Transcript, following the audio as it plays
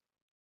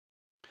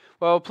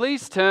Well,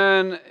 please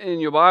turn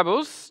in your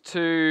Bibles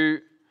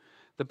to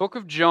the book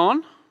of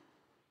John,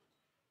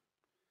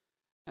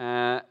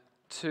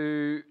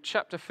 to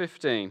chapter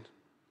 15.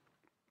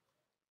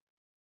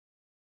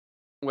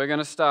 We're going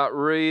to start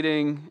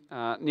reading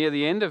near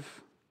the end of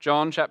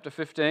John chapter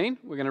 15.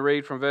 We're going to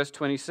read from verse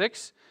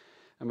 26,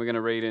 and we're going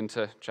to read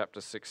into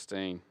chapter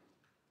 16.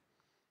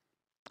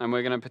 And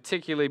we're going to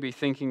particularly be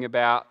thinking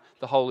about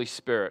the Holy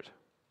Spirit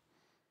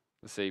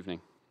this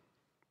evening.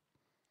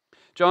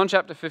 John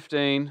chapter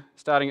 15,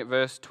 starting at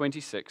verse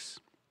 26.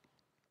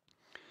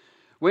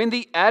 When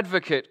the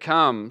Advocate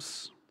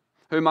comes,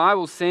 whom I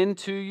will send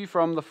to you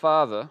from the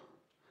Father,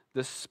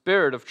 the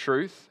Spirit of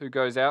truth who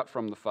goes out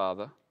from the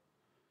Father,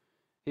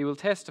 he will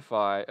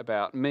testify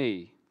about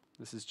me.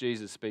 This is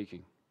Jesus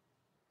speaking.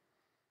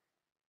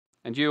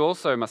 And you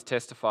also must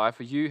testify,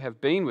 for you have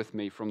been with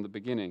me from the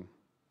beginning.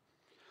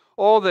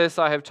 All this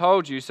I have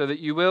told you so that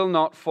you will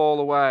not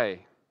fall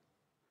away.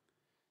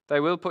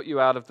 They will put you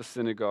out of the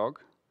synagogue.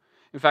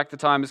 In fact, the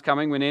time is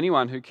coming when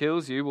anyone who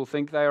kills you will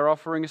think they are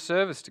offering a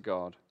service to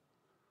God.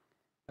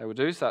 They will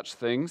do such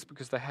things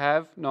because they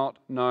have not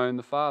known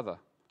the Father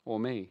or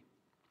me.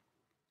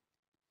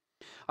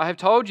 I have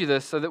told you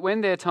this so that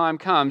when their time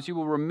comes, you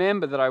will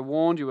remember that I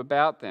warned you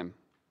about them.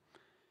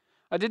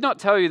 I did not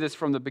tell you this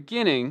from the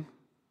beginning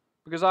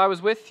because I was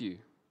with you.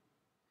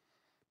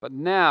 But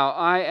now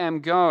I am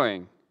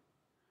going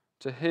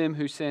to him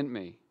who sent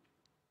me.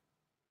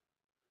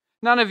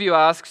 None of you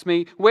asks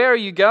me, where are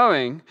you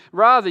going?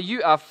 Rather,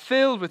 you are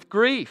filled with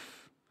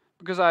grief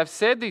because I have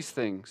said these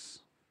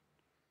things.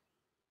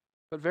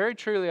 But very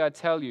truly I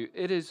tell you,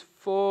 it is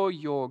for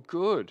your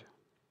good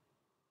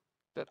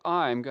that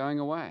I am going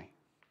away.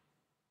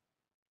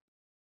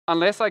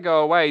 Unless I go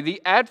away, the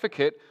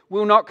Advocate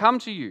will not come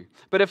to you.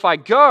 But if I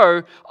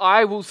go,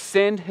 I will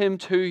send him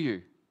to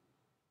you.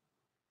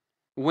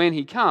 When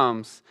he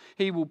comes,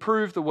 he will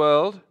prove the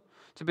world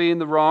to be in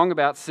the wrong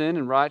about sin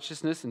and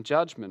righteousness and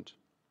judgment.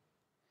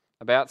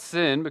 About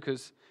sin,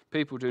 because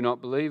people do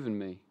not believe in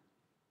me.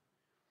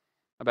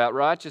 About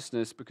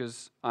righteousness,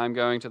 because I am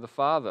going to the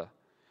Father,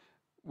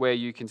 where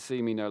you can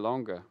see me no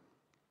longer.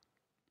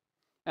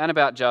 And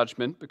about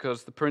judgment,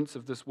 because the prince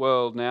of this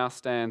world now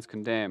stands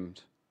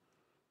condemned.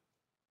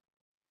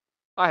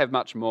 I have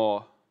much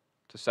more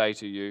to say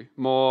to you,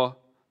 more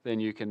than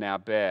you can now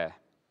bear.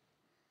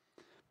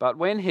 But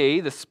when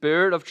he, the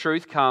Spirit of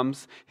truth,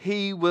 comes,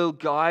 he will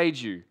guide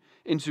you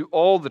into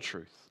all the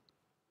truth.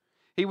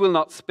 He will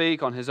not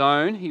speak on his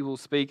own, he will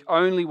speak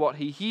only what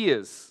he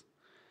hears,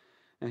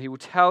 and he will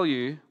tell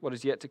you what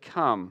is yet to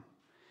come.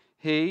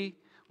 He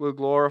will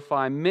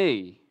glorify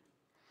me,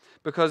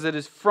 because it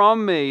is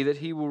from me that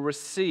he will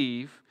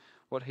receive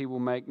what he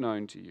will make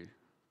known to you.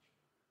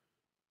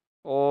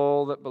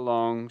 All that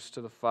belongs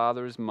to the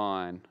Father is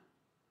mine.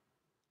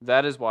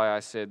 That is why I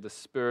said the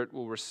Spirit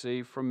will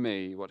receive from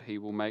me what he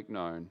will make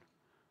known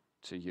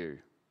to you.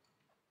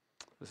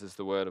 This is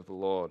the word of the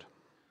Lord.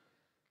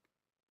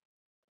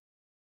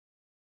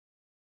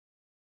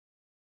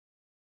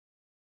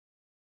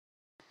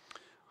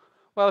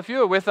 Well, if you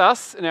were with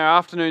us in our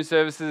afternoon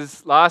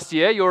services last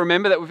year, you'll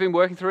remember that we've been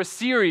working through a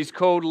series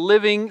called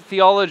Living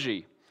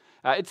Theology.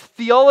 It's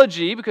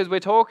theology because we're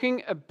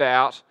talking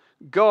about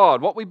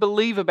God, what we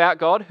believe about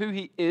God, who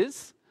he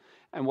is,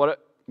 and what it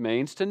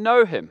means to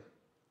know him.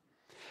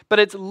 But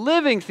it's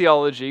living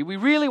theology. We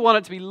really want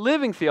it to be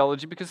living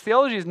theology because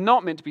theology is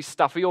not meant to be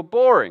stuffy or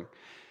boring.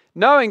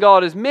 Knowing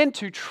God is meant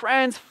to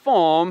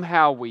transform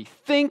how we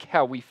think,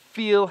 how we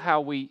feel,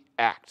 how we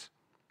act.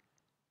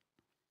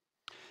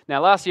 Now,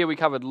 last year we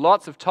covered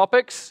lots of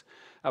topics.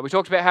 We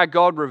talked about how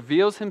God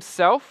reveals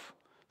himself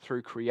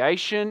through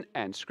creation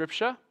and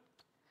Scripture.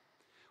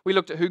 We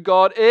looked at who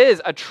God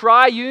is, a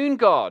triune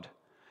God,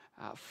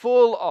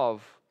 full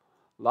of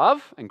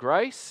love and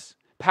grace,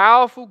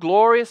 powerful,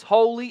 glorious,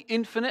 holy,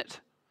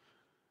 infinite.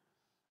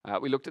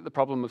 We looked at the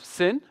problem of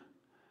sin.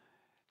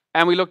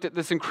 And we looked at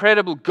this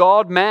incredible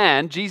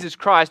God-man, Jesus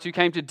Christ, who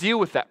came to deal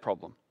with that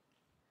problem.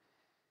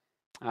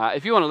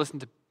 If you want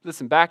to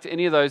listen back to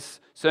any of those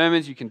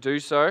sermons, you can do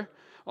so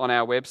on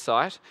our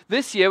website.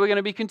 This year, we're going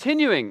to be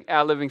continuing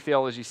our Living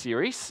Theology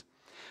series.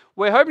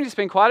 We're hoping to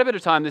spend quite a bit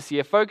of time this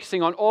year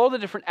focusing on all the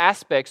different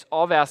aspects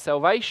of our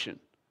salvation.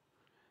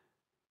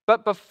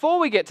 But before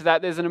we get to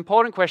that, there's an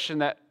important question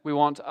that we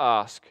want to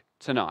ask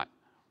tonight.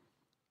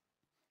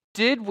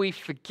 Did we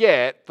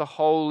forget the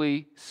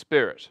Holy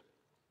Spirit?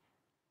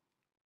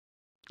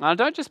 And I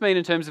don't just mean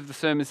in terms of the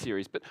sermon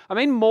series, but I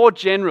mean more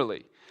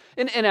generally.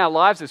 In our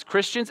lives as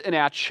Christians, in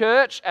our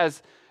church,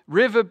 as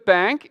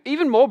Riverbank,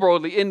 even more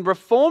broadly, in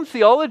Reformed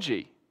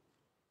theology,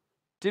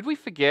 did we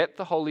forget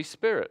the Holy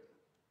Spirit?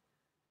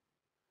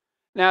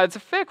 Now, it's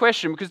a fair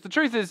question because the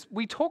truth is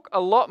we talk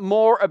a lot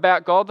more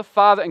about God the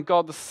Father and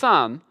God the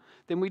Son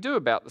than we do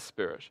about the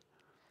Spirit.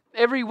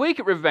 Every week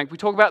at Riverbank, we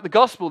talk about the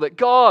gospel that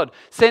God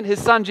sent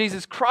his Son,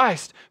 Jesus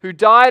Christ, who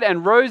died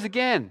and rose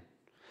again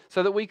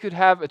so that we could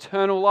have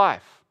eternal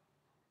life.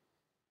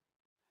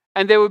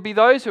 And there would be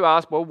those who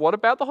ask, well, what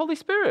about the Holy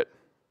Spirit?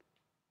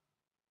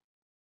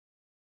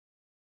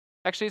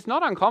 Actually, it's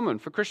not uncommon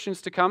for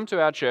Christians to come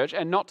to our church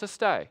and not to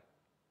stay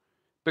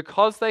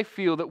because they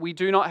feel that we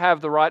do not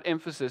have the right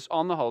emphasis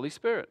on the Holy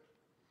Spirit.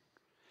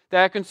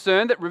 They are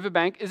concerned that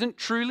Riverbank isn't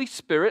truly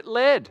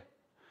Spirit-led,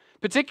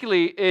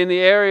 particularly in the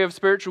area of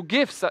spiritual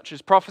gifts such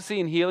as prophecy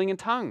and healing in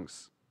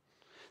tongues.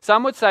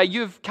 Some would say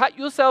you've cut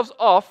yourselves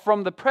off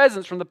from the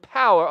presence, from the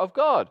power of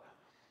God.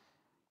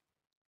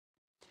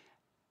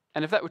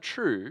 And if that were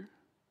true,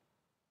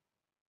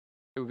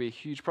 it would be a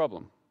huge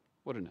problem,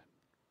 wouldn't it?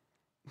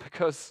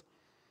 Because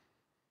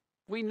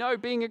we know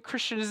being a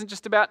Christian isn't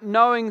just about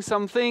knowing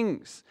some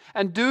things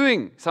and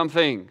doing some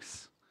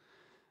things.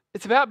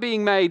 It's about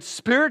being made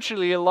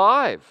spiritually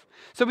alive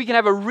so we can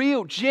have a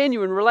real,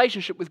 genuine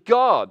relationship with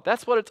God.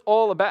 That's what it's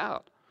all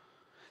about.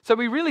 So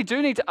we really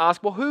do need to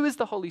ask, well, who is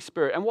the Holy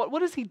Spirit and what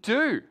does he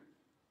do?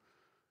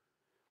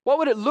 What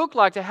would it look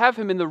like to have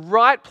him in the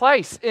right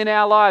place in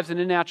our lives and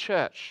in our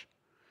church?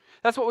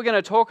 That's what we're going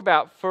to talk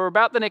about for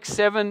about the next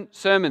 7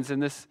 sermons in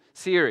this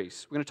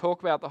series. We're going to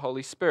talk about the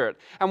Holy Spirit.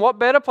 And what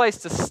better place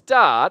to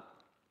start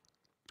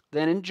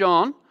than in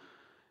John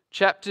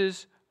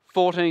chapters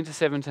 14 to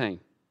 17?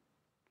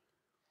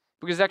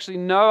 Because there's actually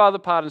no other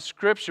part in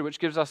Scripture which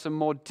gives us a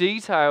more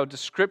detailed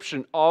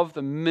description of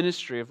the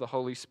ministry of the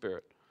Holy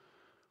Spirit.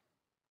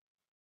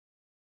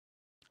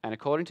 And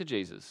according to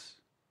Jesus,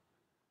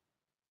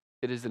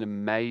 it is an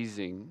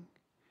amazing,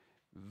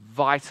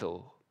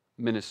 vital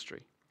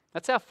ministry.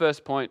 That's our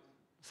first point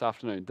this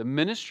afternoon. The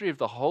ministry of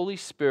the Holy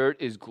Spirit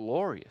is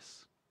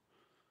glorious.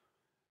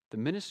 The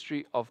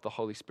ministry of the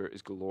Holy Spirit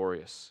is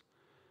glorious.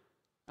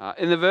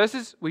 In the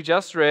verses we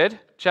just read,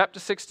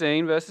 chapter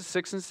 16, verses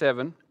 6 and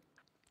 7,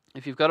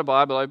 if you've got a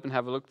Bible open,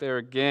 have a look there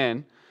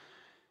again.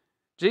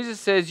 Jesus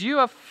says, "You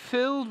are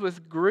filled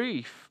with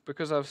grief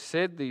because I've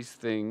said these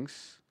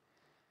things.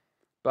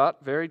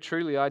 But very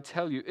truly I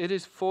tell you, it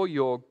is for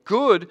your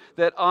good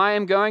that I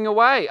am going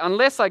away.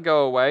 Unless I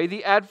go away,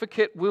 the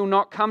advocate will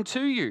not come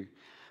to you.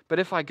 But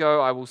if I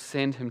go, I will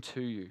send him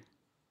to you."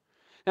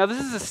 Now, this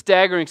is a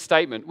staggering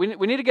statement. We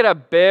need to get our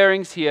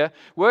bearings here,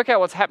 work out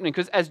what's happening,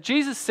 because as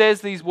Jesus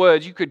says these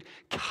words, you could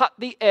cut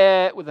the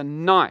air with a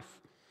knife.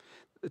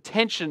 The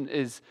tension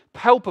is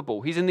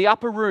palpable. He's in the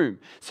upper room,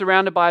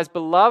 surrounded by his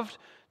beloved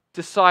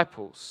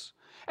disciples,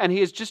 and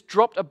he has just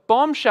dropped a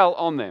bombshell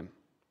on them.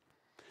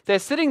 They're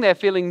sitting there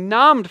feeling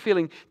numbed,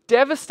 feeling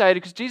devastated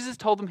because Jesus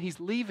told them he's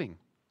leaving.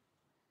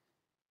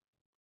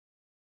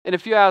 In a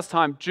few hours'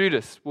 time,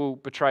 Judas will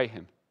betray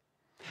him.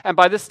 And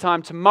by this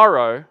time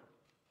tomorrow,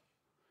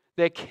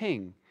 their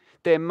king,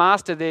 their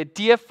master, their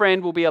dear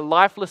friend will be a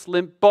lifeless,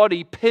 limp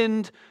body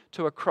pinned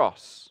to a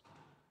cross.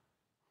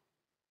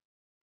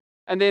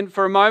 And then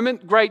for a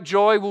moment, great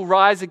joy will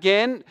rise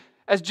again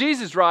as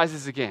Jesus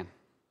rises again.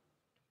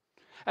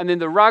 And then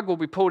the rug will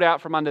be pulled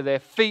out from under their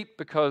feet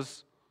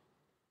because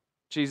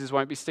Jesus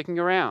won't be sticking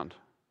around.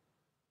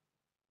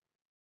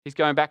 He's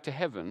going back to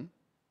heaven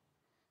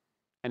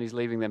and he's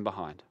leaving them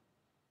behind.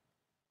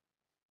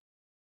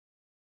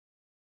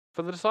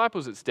 For the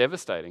disciples, it's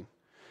devastating.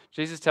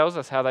 Jesus tells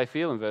us how they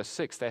feel in verse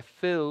 6. They're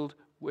filled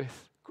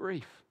with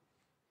grief.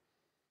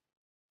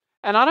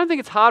 And I don't think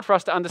it's hard for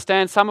us to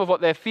understand some of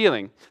what they're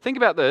feeling. Think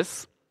about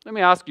this. Let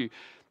me ask you,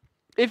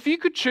 if you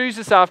could choose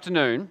this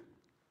afternoon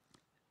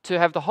to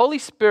have the Holy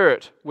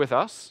Spirit with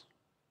us,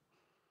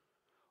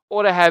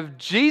 or to have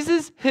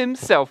Jesus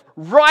himself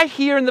right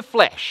here in the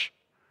flesh,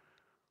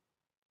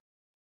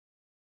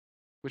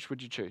 which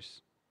would you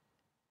choose?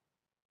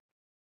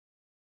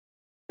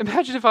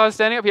 Imagine if I was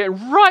standing up here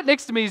and right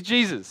next to me is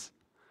Jesus.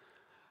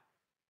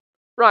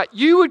 Right,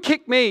 you would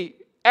kick me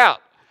out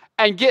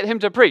and get him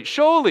to preach,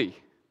 surely.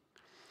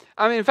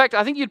 I mean, in fact,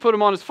 I think you'd put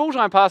him on as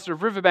full-time pastor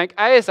of Riverbank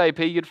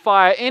ASAP. You'd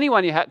fire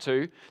anyone you had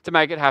to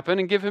make it happen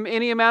and give him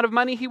any amount of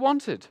money he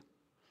wanted.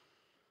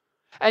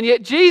 And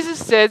yet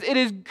Jesus says, it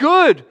is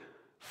good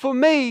for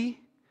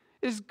me,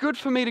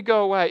 to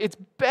go away. It's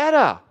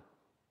better.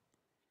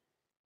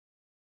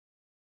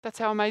 That's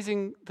how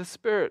amazing the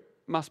Spirit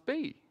must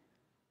be.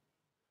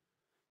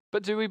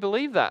 But do we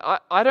believe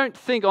that? I don't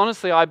think,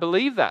 honestly, I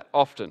believe that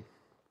often.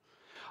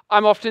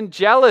 I'm often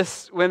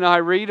jealous when I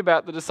read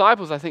about the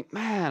disciples. I think,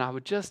 man, I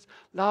would just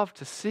love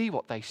to see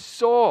what they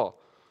saw.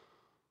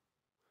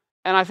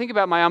 And I think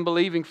about my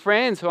unbelieving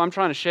friends who I'm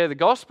trying to share the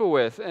gospel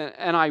with,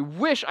 and I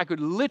wish I could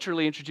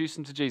literally introduce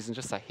them to Jesus and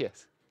just say, here,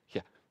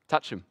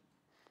 touch him.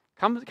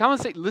 Come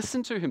and see,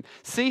 listen to him.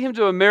 See him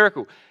do a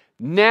miracle.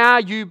 Now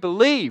you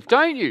believe,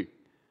 don't you?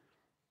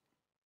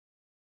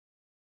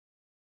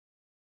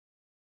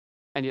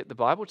 And yet the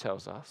Bible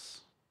tells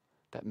us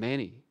that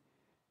many,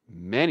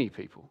 many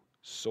people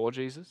saw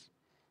Jesus,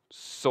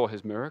 saw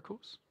his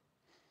miracles,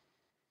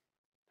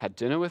 had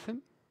dinner with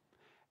him,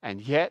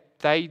 and yet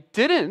they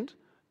didn't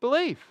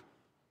believe.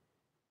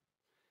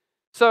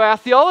 So our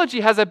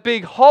theology has a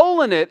big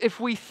hole in it if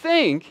we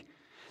think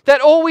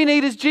that all we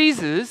need is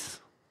Jesus,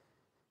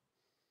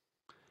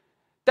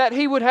 that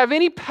he would have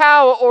any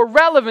power or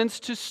relevance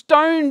to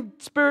stone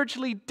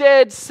spiritually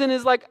dead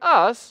sinners like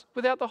us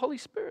without the Holy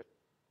Spirit.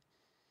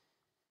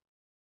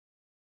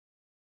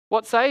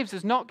 What saves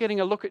is not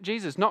getting a look at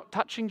Jesus, not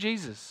touching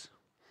Jesus.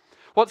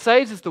 What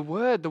saves is the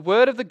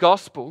word of the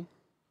gospel,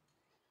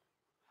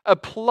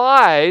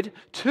 applied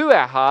to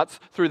our hearts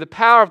through the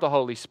power of the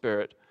Holy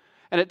Spirit.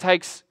 And it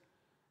takes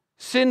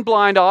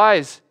sin-blind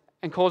eyes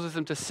and causes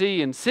them to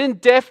see, and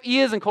sin-deaf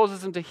ears and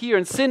causes them to hear,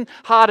 and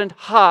sin-hardened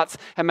hearts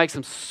and makes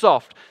them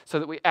soft so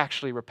that we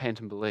actually repent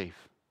and believe.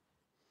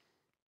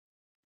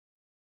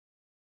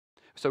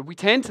 So we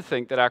tend to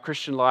think that our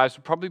Christian lives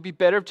would probably be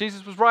better if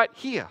Jesus was right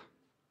here.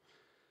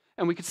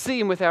 And we could see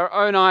him with our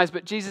own eyes,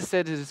 but Jesus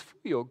said it is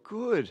for your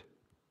good.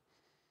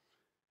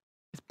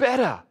 It's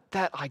better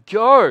that I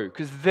go,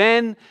 because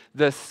then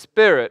the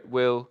Spirit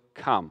will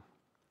come.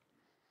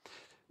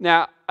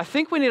 Now, I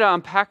think we need to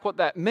unpack what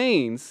that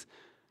means,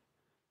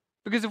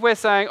 because if we're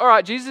saying, all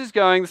right, Jesus is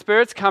going, the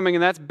Spirit's coming,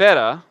 and that's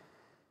better,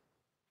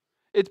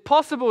 it's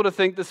possible to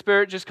think the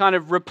Spirit just kind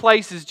of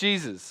replaces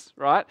Jesus,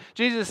 right?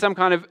 Jesus is some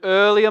kind of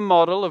earlier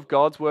model of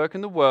God's work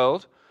in the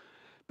world,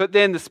 but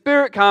then the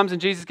Spirit comes and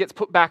Jesus gets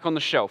put back on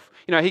the shelf.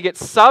 He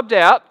gets subbed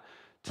out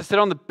to sit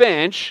on the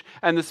bench,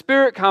 and the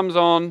Spirit comes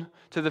on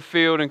to the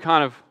field and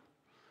kind of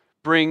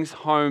brings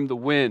home the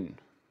win.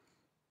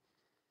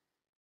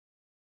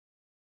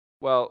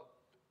 Well,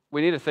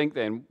 we need to think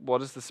then, what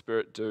does the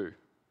Spirit do?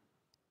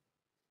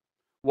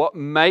 What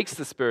makes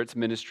the Spirit's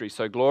ministry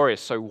so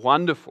glorious, so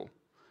wonderful?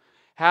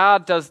 How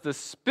does the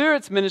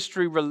Spirit's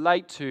ministry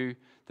relate to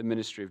the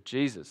ministry of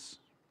Jesus?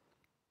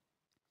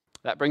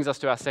 That brings us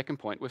to our second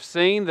point. We've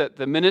seen that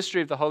the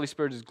ministry of the Holy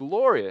Spirit is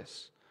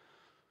glorious,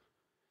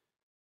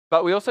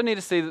 but we also need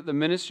to see that the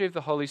ministry of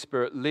the Holy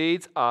Spirit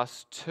leads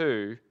us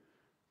to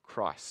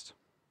Christ.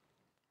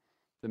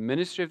 The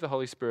ministry of the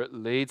Holy Spirit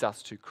leads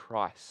us to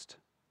Christ.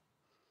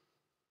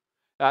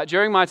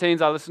 During my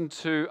teens, I listened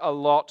to a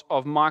lot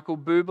of Michael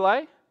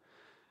Bublé.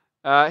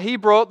 He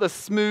brought the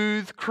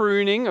smooth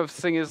crooning of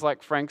singers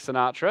like Frank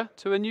Sinatra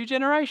to a new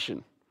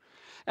generation.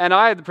 And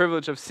I had the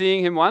privilege of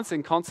seeing him once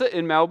in concert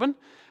in Melbourne.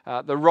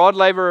 The Rod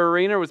Laver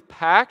Arena was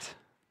packed,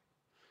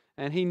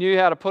 and he knew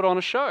how to put on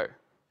a show.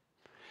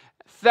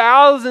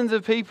 Thousands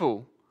of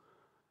people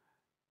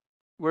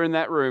were in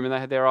that room, and they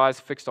had their eyes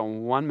fixed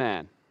on one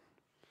man,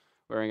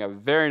 wearing a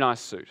very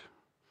nice suit,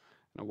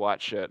 and a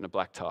white shirt and a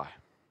black tie.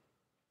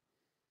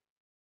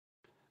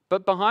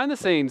 But behind the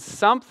scenes,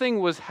 something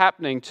was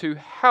happening to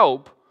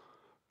help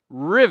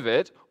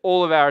rivet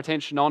all of our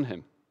attention on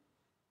him.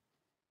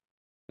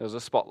 There was a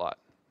spotlight.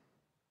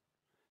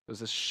 There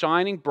was a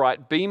shining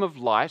bright beam of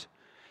light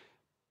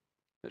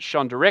that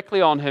shone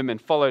directly on him and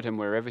followed him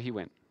wherever he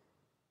went.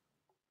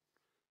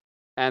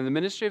 And the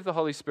ministry of the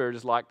Holy Spirit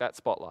is like that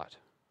spotlight.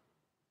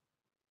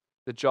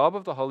 The job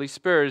of the Holy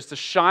Spirit is to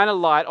shine a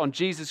light on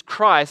Jesus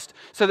Christ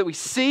so that we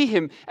see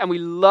him and we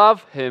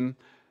love him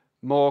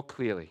more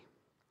clearly.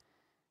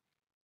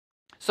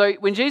 So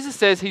when Jesus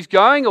says he's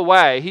going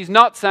away, he's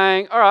not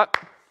saying, all right,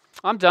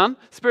 I'm done.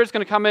 Spirit's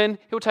going to come in.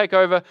 He'll take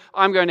over.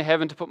 I'm going to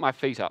heaven to put my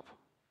feet up.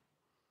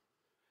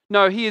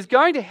 No, he is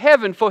going to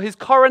heaven for his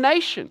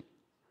coronation.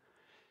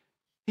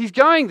 He's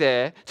going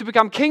there to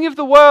become King of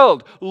the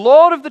world,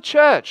 Lord of the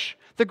church,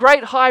 the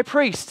great high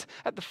priest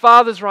at the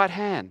Father's right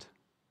hand.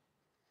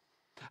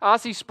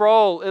 R.C.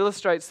 Sproul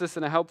illustrates this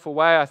in a helpful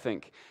way, I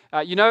think.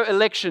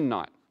 Election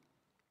night.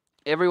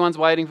 Everyone's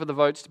waiting for the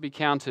votes to be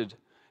counted.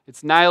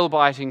 It's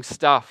nail-biting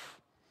stuff.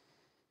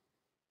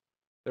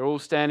 They're all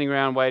standing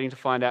around waiting to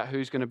find out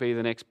who's going to be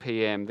the next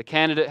PM. The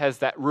candidate has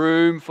that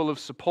room full of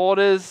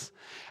supporters,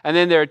 and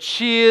then there are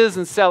cheers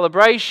and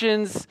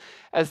celebrations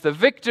as the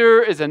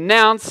victor is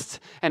announced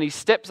and he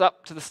steps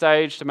up to the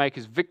stage to make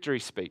his victory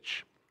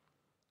speech.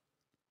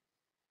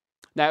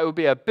 Now, it would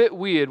be a bit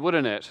weird,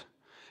 wouldn't it,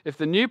 if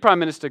the new Prime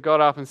Minister got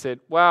up and said,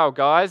 wow,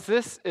 guys,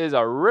 this is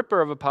a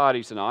ripper of a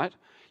party tonight.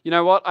 You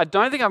know what? I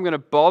don't think I'm going to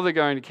bother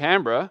going to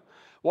Canberra.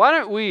 Why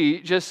don't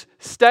we just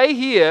stay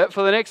here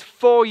for the next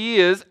 4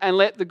 years and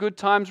let the good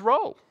times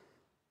roll?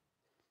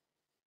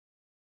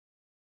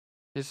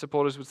 His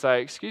supporters would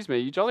say, excuse me,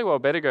 you jolly well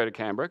better go to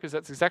Canberra because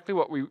that's exactly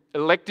what we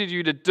elected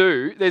you to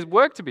do. There's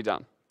work to be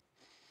done.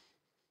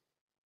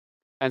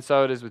 And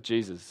so it is with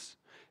Jesus.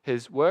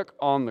 His work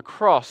on the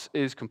cross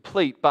is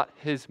complete, but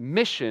his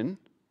mission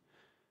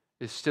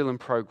is still in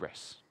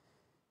progress.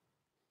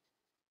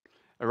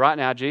 And right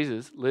now,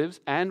 Jesus lives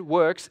and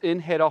works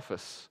in head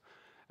office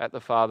at the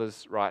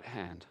Father's right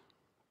hand.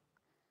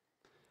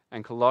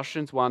 And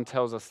Colossians 1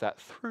 tells us that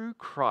through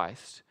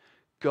Christ,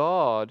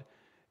 God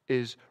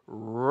is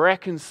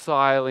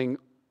reconciling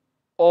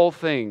all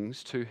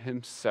things to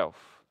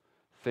himself,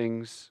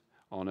 things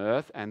on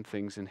earth and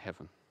things in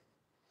heaven.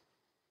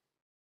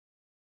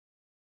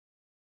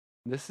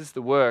 This is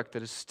the work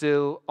that is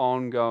still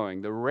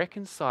ongoing, the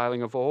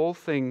reconciling of all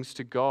things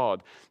to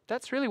God.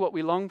 That's really what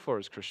we long for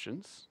as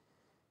Christians.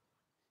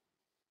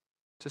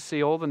 To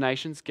see all the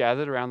nations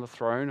gathered around the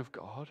throne of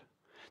God,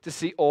 to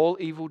see all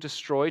evil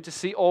destroyed, to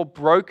see all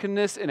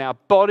brokenness in our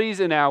bodies,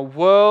 in our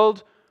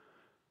world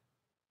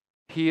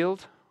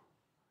healed,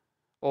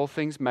 all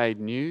things made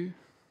new.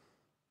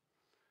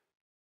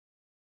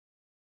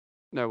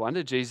 No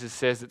wonder Jesus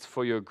says it's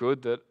for your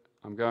good that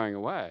I'm going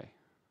away.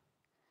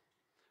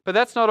 But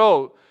that's not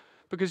all,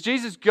 because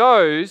Jesus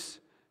goes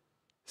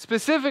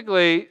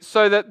Specifically,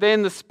 so that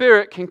then the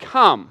Spirit can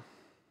come.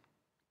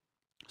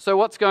 So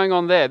what's going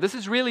on there? This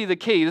is really the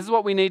key. This is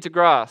what we need to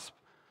grasp.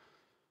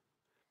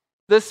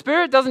 The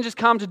Spirit doesn't just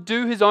come to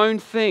do His own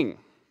thing.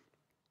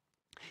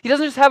 He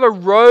doesn't just have a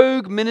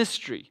rogue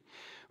ministry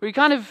where He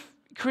kind of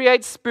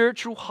creates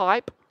spiritual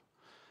hype,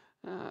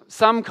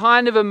 some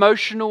kind of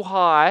emotional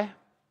high,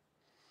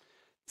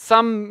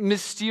 some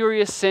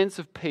mysterious sense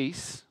of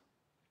peace.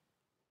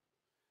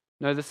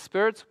 No, the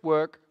Spirit's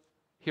work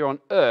here on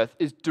earth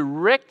is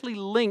directly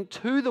linked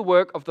to the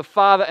work of the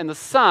Father and the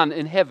Son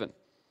in heaven.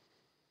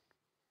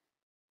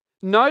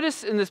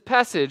 Notice in this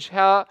passage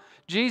how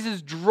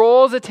Jesus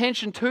draws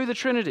attention to the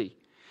Trinity.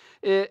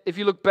 If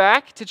you look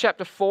back to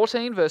chapter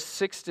 14, verse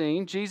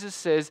 16, Jesus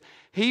says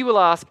He will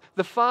ask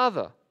the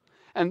Father,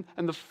 and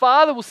the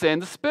Father will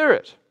send the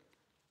Spirit.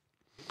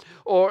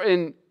 Or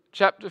in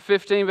chapter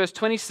 15, verse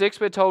 26,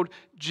 we're told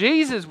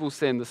Jesus will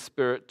send the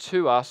Spirit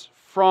to us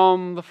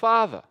from the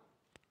Father.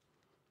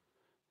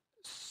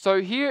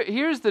 So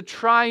here's the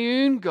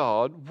triune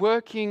God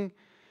working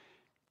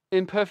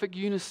in perfect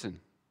unison.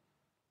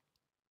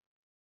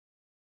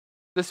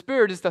 The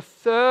Spirit is the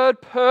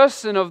third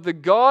person of the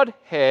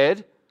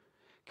Godhead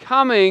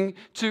coming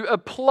to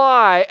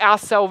apply our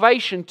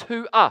salvation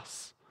to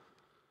us.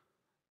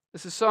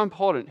 This is so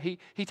important.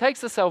 He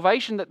takes the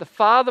salvation that the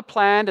Father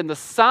planned and the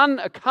Son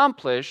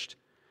accomplished,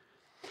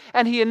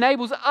 and He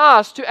enables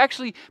us to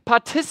actually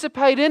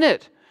participate in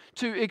it,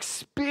 to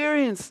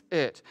experience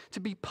it,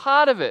 to be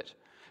part of it.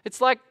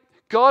 It's like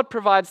God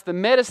provides the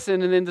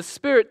medicine and then the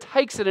Spirit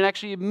takes it and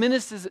actually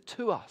administers it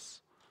to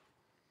us.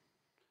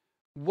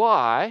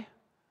 Why?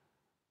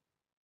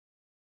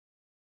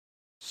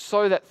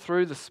 So that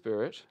through the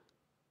Spirit,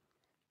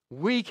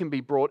 we can be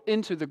brought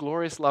into the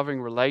glorious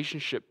loving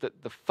relationship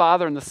that the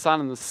Father and the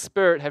Son and the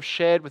Spirit have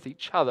shared with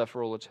each other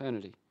for all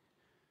eternity.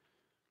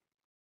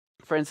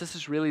 Friends, this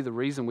is really the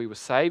reason we were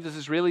saved. This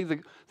is really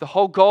the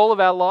whole goal of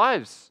our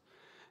lives.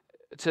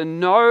 To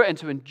know and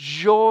to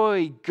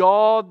enjoy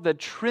God, the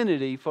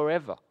Trinity,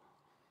 forever.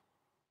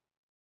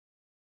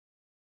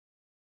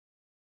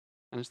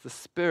 And it's the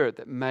Spirit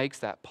that makes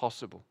that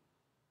possible.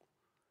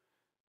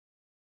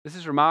 This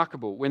is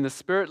remarkable. When the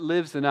Spirit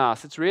lives in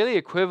us, it's really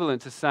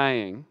equivalent to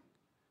saying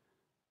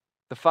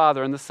the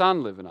Father and the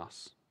Son live in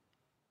us.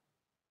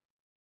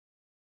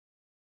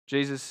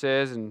 Jesus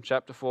says in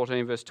chapter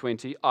 14, verse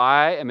 20,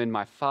 I am in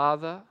my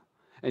Father,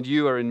 and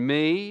you are in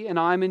me, and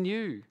I'm in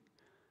you.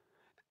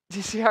 Do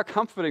you see how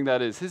comforting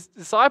that is? His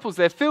disciples,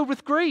 they're filled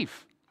with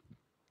grief.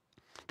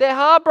 They're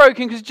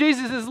heartbroken because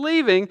Jesus is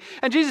leaving,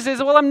 and Jesus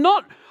says, well, I'm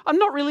not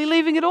really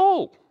leaving at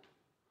all.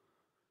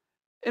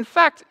 In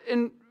fact,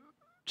 in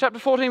chapter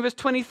 14, verse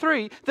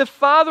 23, the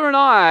Father and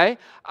I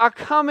are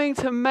coming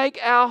to make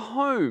our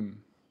home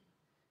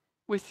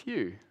with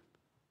you.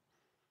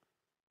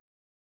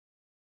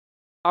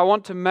 I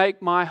want to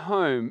make my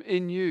home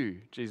in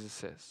you, Jesus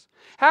says.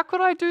 How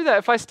could I do that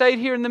if I stayed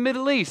here in the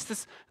Middle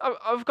East?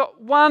 I've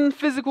got one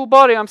physical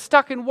body. I'm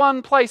stuck in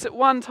one place at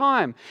one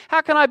time.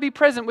 How can I be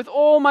present with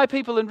all my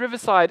people in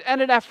Riverside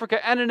and in Africa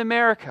and in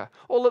America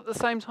all at the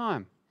same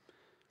time?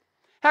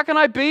 How can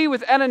I be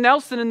with Anna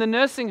Nelson in the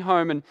nursing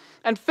home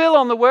and Phil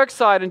on the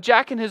worksite and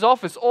Jack in his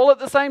office all at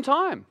the same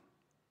time?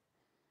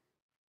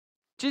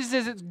 Jesus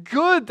says it's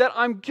good that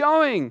I'm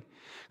going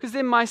because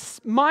then my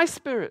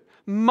spirit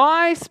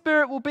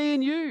will be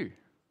in you.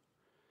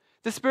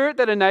 The Spirit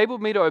that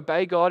enabled me to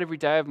obey God every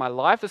day of my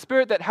life, the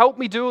Spirit that helped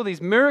me do all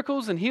these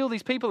miracles and heal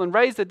these people and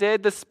raise the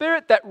dead, the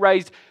Spirit that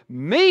raised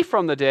me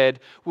from the dead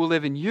will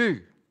live in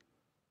you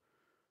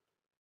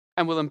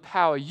and will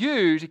empower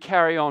you to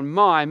carry on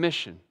my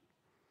mission.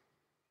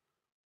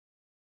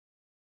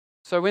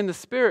 So when the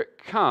Spirit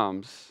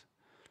comes,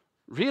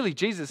 really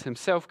Jesus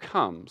Himself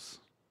comes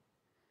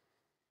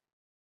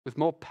with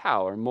more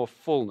power and more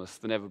fullness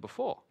than ever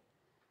before.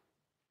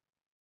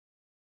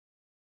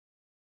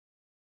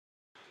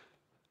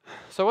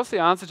 So what's the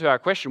answer to our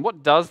question?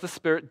 What does the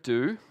Spirit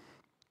do?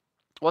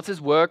 What's His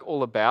work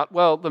all about?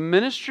 Well, the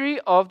ministry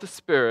of the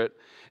Spirit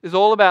is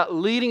all about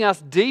leading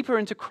us deeper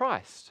into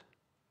Christ,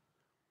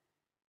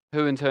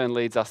 who in turn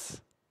leads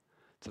us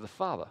to the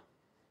Father.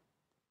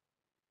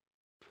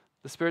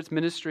 The Spirit's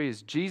ministry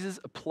is Jesus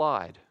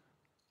applied.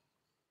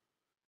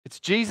 It's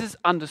Jesus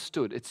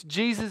understood. It's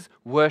Jesus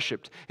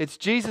worshipped. It's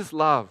Jesus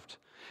loved.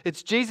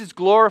 It's Jesus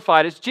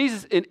glorified. It's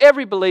Jesus in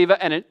every believer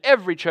and in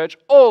every church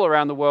all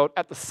around the world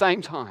at the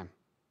same time.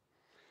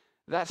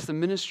 That's the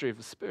ministry of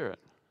the Spirit.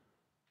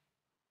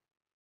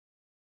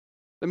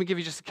 Let me give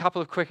you just a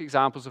couple of quick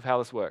examples of how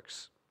this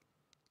works.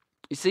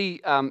 You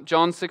see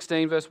John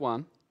 16, verse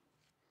 1.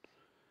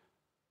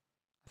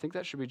 I think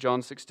that should be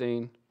John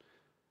 16,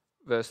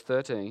 verse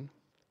 13.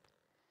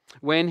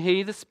 When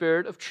He, the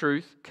Spirit of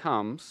truth,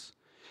 comes,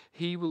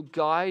 He will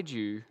guide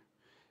you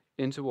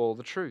into all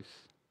the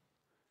truth.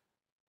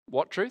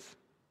 What truth?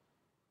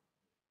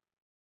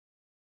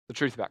 The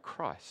truth about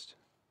Christ,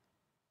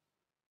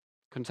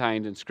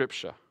 contained in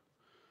Scripture.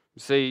 You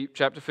see,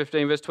 chapter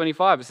 15, verse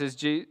 25, it says,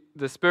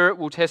 the Spirit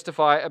will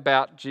testify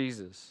about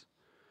Jesus.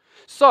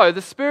 So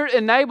the Spirit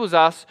enables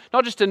us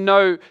not just to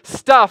know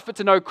stuff, but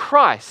to know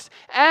Christ.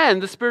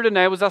 And the Spirit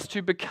enables us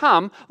to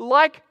become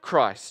like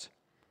Christ.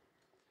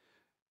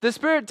 The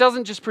Spirit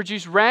doesn't just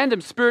produce random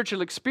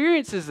spiritual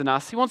experiences in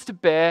us. He wants to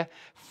bear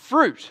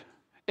fruit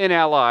in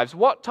our lives.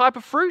 What type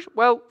of fruit?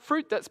 Well,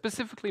 fruit that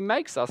specifically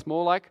makes us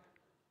more like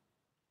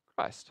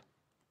Christ.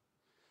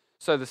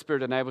 So the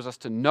Spirit enables us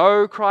to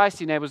know Christ.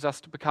 He enables us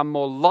to become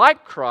more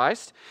like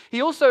Christ.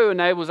 He also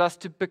enables us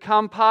to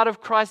become part of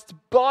Christ's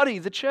body,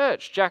 the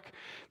church. Jack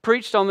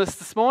preached on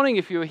this morning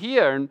if you were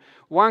here in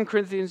 1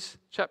 Corinthians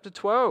chapter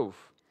 12.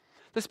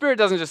 The Spirit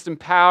doesn't just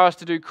empower us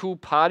to do cool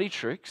party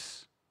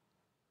tricks.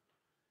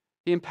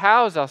 He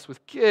empowers us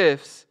with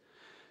gifts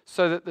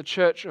so that the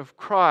church of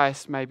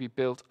Christ may be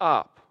built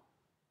up.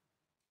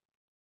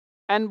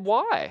 And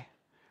why?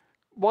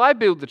 Why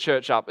build the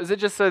church up? Is it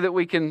just so that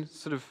we can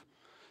sort of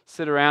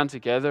sit around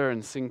together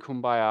and sing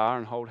Kumbaya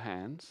and hold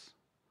hands?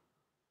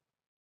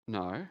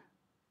 No.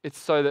 It's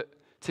so that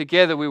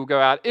together we will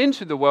go out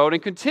into the world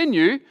and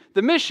continue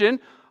the mission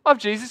of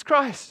Jesus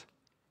Christ.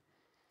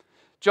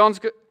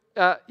 Jesus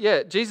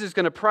is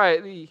going to pray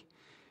at the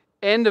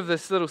end of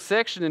this little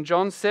section in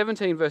John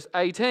 17, verse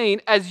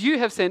 18, "As you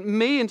have sent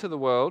me into the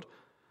world,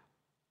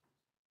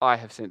 I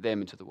have sent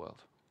them into the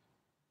world."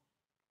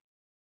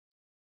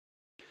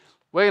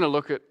 We're going to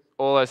look at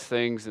all those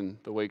things in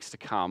the weeks to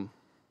come.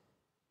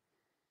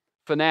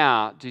 For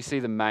now, do you see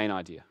the main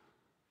idea?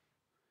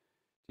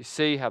 Do you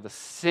see how the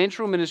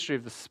central ministry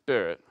of the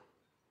Spirit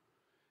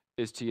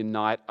is to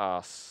unite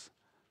us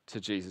to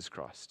Jesus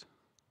Christ?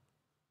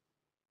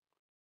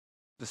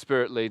 The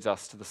Spirit leads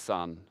us to the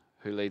Son,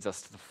 who leads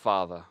us to the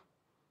Father,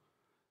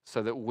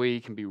 so that we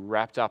can be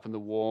wrapped up in the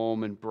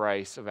warm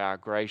embrace of our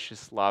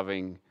gracious,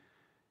 loving,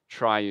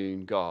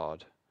 triune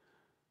God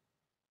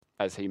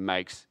as He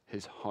makes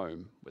His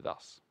home with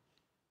us.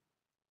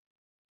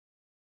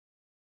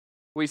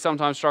 We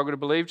sometimes struggle to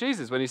believe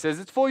Jesus when He says,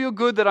 "It's for your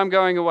good that I'm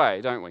going away,"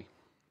 don't we?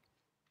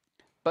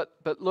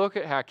 But look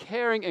at how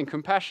caring and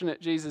compassionate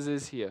Jesus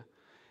is here.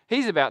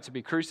 He's about to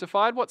be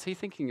crucified. What's He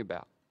thinking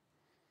about?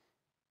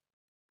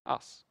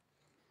 Us.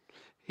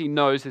 He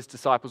knows His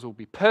disciples will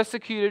be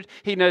persecuted.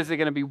 He knows they're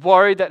going to be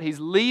worried that He's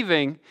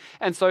leaving.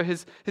 And so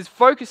his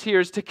focus here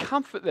is to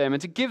comfort them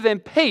and to give them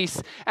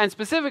peace. And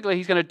specifically,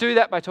 He's going to do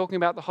that by talking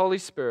about the Holy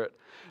Spirit.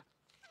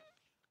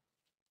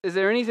 Is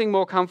there anything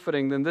more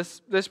comforting than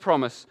this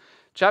promise?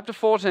 Chapter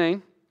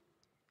 14,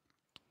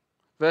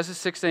 verses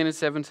 16 and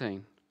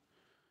 17.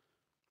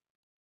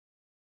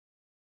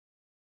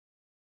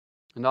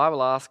 "And I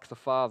will ask the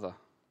Father,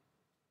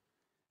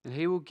 and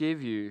He will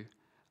give you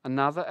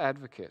another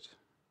advocate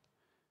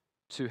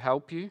to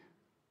help you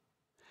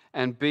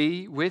and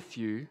be with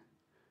you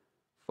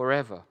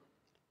forever,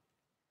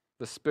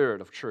 the Spirit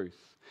of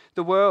truth.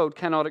 The world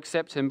cannot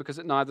accept Him because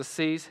it neither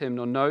sees Him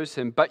nor knows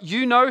Him, but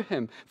you know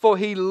Him, for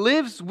He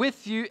lives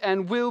with you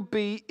and will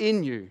be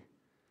in you."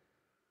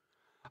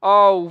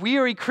 Oh,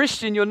 weary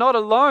Christian, you're not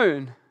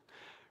alone.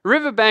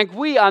 Riverbank,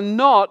 we are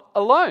not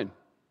alone.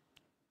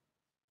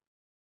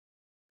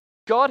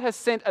 God has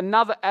sent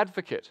another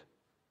advocate.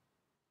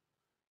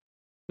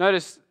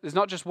 Notice, there's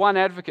not just one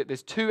advocate,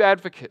 there's two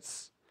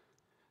advocates.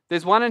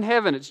 There's one in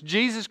heaven, it's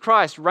Jesus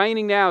Christ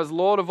reigning now as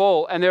Lord of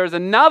all, and there is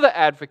another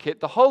advocate,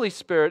 the Holy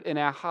Spirit, in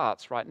our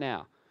hearts right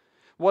now.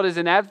 What is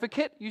an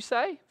advocate, you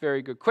say?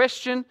 Very good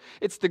question.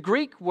 It's the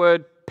Greek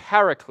word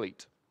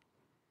paraclete.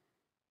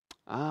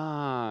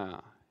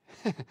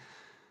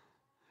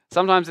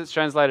 Sometimes it's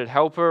translated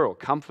helper or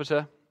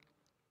comforter.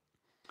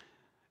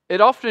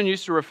 It often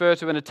used to refer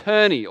to an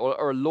attorney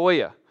or a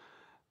lawyer.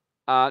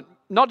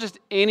 Not just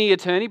any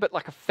attorney, but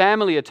like a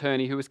family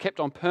attorney who was kept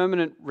on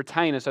permanent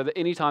retainer so that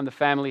anytime the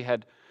family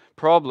had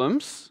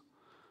problems,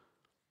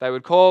 they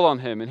would call on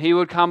him and he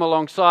would come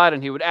alongside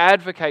and he would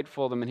advocate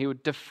for them and he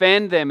would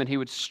defend them and he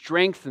would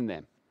strengthen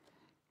them.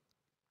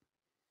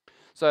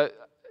 So,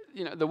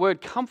 the word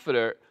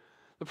comforter,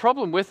 the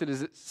problem with it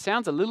is it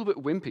sounds a little bit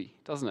wimpy,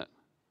 doesn't it?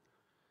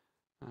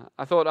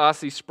 I thought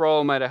R.C.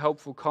 Sproul made a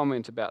helpful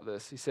comment about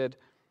this. He said,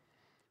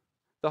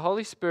 "The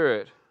Holy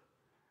Spirit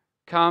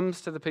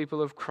comes to the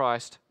people of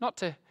Christ not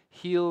to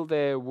heal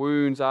their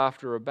wounds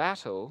after a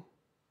battle,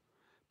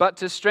 but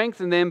to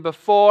strengthen them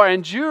before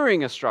and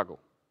during a struggle."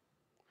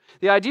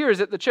 The idea is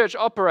that the church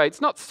operates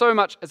not so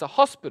much as a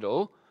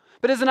hospital,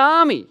 but as an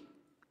army.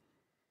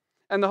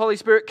 And the Holy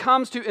Spirit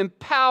comes to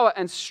empower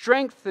and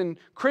strengthen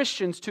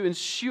Christians to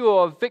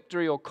ensure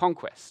victory or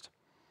conquest.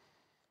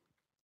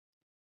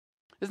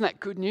 Isn't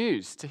that good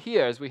news to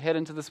hear as we head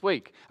into this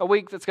week? A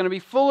week that's going to be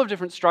full of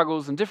different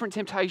struggles and different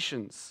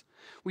temptations.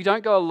 We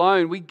don't go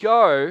alone. We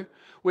go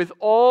with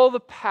all the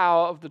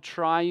power of the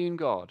triune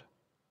God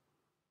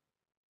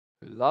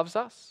who loves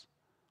us,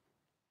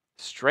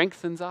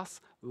 strengthens us,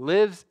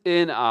 lives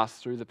in us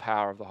through the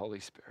power of the Holy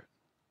Spirit.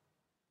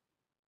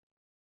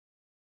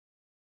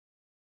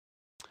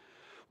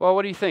 Well,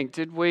 what do you think?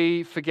 Did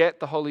we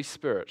forget the Holy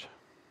Spirit?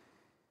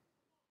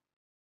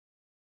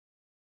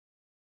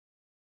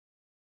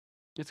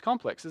 It's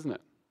complex, isn't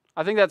it?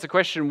 I think that's a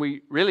question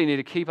we really need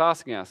to keep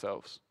asking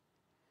ourselves.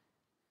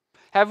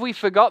 Have we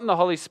forgotten the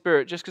Holy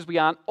Spirit just because we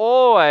aren't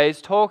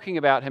always talking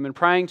about him and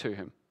praying to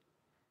him?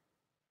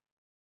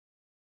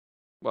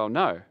 Well,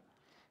 no,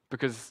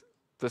 because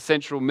the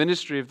central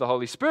ministry of the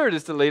Holy Spirit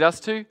is to lead us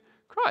to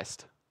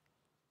Christ.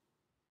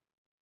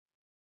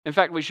 In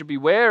fact, we should be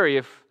wary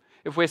if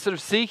we're sort of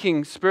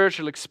seeking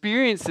spiritual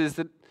experiences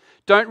that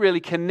don't really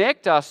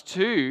connect us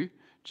to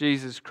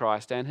Jesus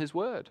Christ and his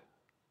word.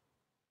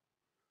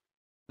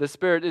 The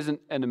Spirit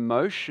isn't an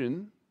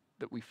emotion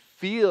that we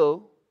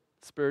feel.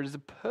 The Spirit is a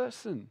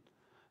person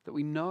that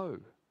we know.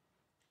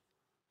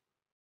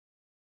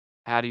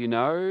 How do you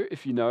know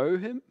if you know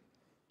him?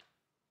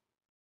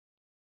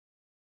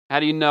 How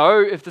do you know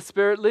if the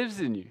Spirit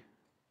lives in you?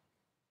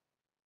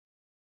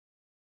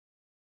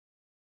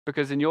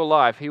 Because in your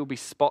life, he will be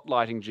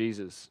spotlighting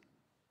Jesus.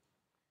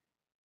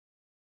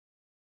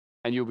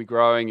 And you'll be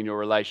growing in your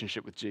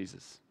relationship with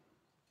Jesus.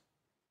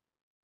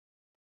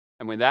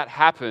 And when that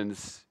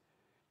happens,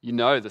 you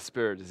know the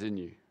Spirit is in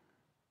you.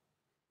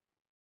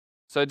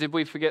 So did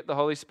we forget the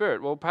Holy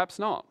Spirit? Well, perhaps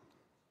not.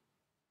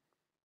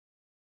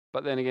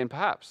 But then again,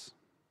 perhaps.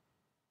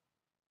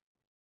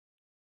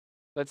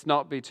 Let's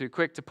not be too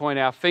quick to point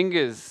our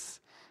fingers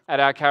at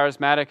our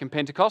charismatic and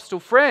Pentecostal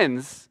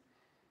friends,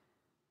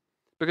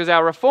 because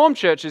our Reformed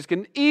churches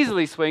can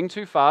easily swing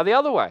too far the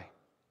other way.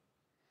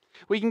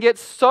 We can get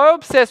so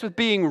obsessed with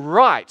being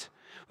right,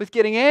 with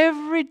getting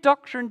every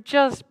doctrine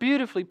just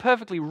beautifully,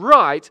 perfectly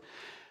right,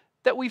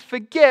 that we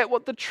forget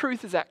what the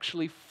truth is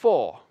actually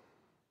for.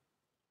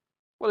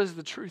 What is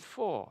the truth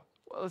for?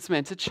 Well, it's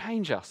meant to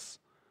change us.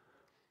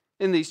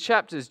 In these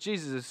chapters,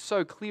 Jesus is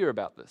so clear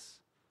about this.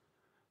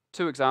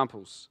 2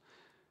 examples.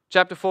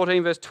 Chapter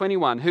 14, verse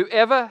 21.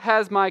 Whoever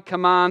has my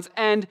commands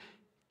and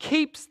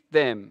keeps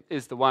them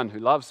is the one who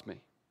loves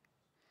me.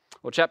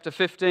 Or chapter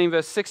 15,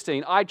 verse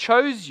 16. I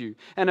chose you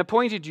and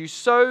appointed you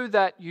so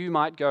that you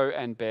might go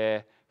and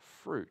bear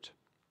fruit.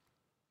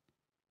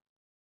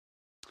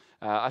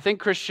 I think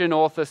Christian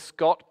author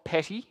Scott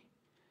Petty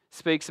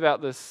speaks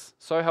about this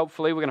so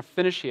helpfully. We're going to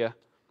finish here.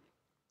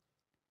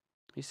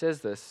 He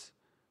says this: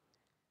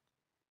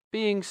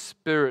 being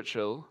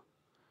spiritual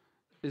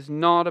is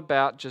not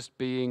about just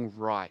being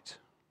right.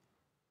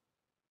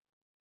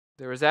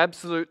 There is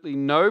absolutely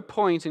no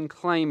point in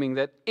claiming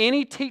that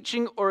any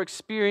teaching or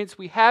experience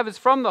we have is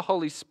from the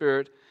Holy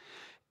Spirit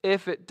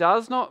if it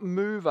does not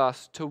move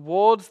us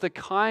towards the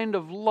kind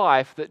of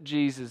life that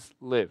Jesus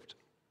lived.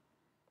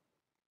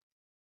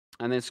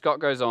 And then Scott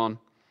goes on,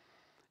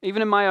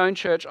 even in my own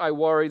church, I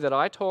worry that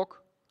I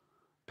talk,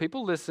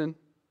 people listen,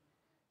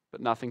 but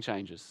nothing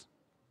changes.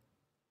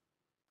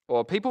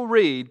 Or people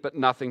read, but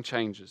nothing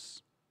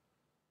changes.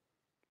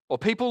 Or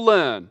people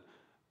learn,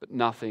 but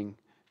nothing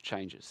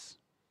changes.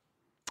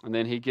 And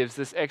then he gives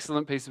this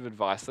excellent piece of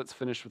advice. Let's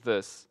finish with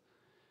this.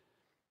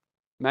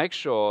 Make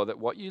sure that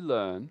what you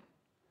learn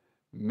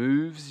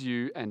moves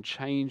you and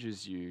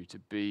changes you to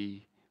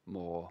be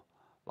more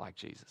like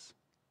Jesus.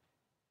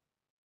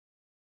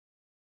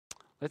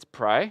 Let's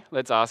pray.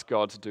 Let's ask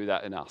God to do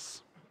that in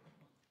us.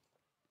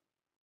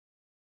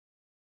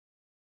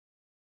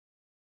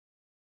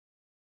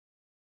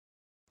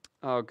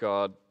 Oh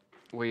God,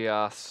 we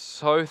are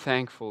so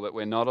thankful that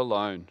we're not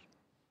alone.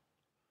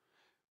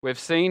 We've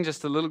seen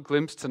just a little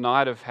glimpse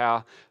tonight of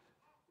how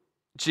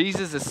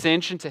Jesus'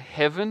 ascension to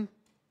heaven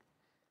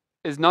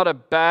is not a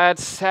bad,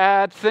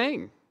 sad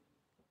thing.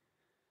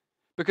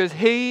 Because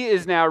he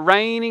is now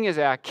reigning as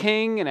our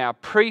King and our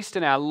priest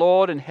and our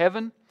Lord in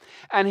heaven.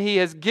 And he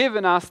has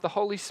given us the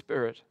Holy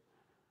Spirit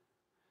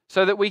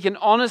so that we can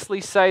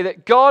honestly say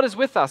that God is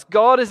with us.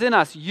 God is in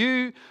us.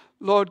 You,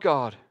 Lord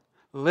God,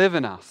 live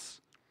in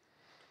us.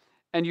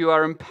 And you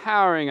are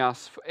empowering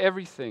us for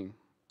everything.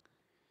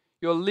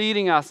 You're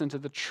leading us into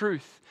the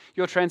truth.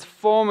 You're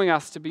transforming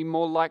us to be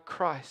more like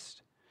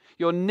Christ.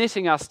 You're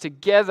knitting us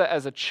together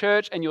as a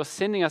church, and you're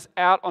sending us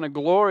out on a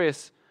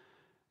glorious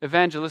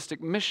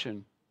evangelistic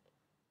mission.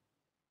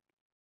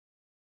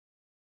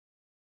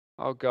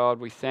 Oh God,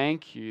 we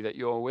thank you that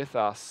you're with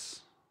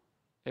us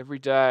every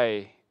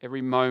day,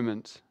 every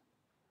moment.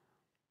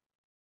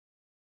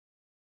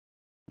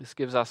 This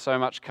gives us so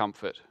much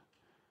comfort.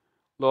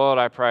 Lord,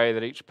 I pray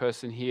that each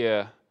person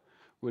here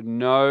would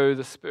know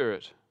the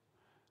Spirit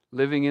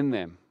living in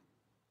them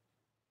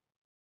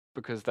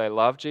because they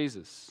love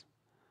Jesus.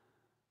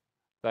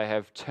 They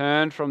have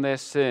turned from their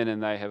sin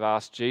and they have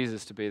asked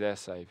Jesus to be their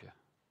Savior.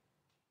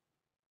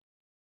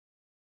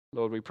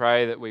 Lord, we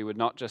pray that we would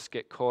not just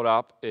get caught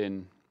up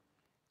in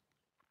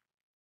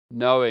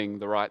knowing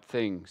the right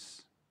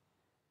things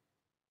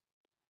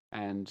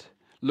and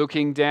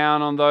looking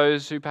down on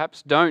those who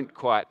perhaps don't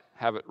quite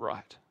have it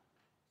right.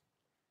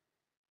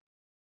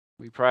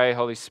 We pray,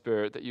 Holy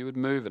Spirit, that you would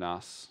move in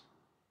us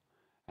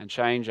and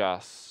change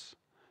us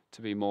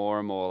to be more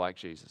and more like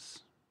Jesus.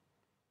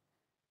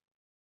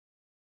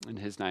 In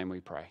his name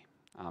we pray.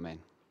 Amen.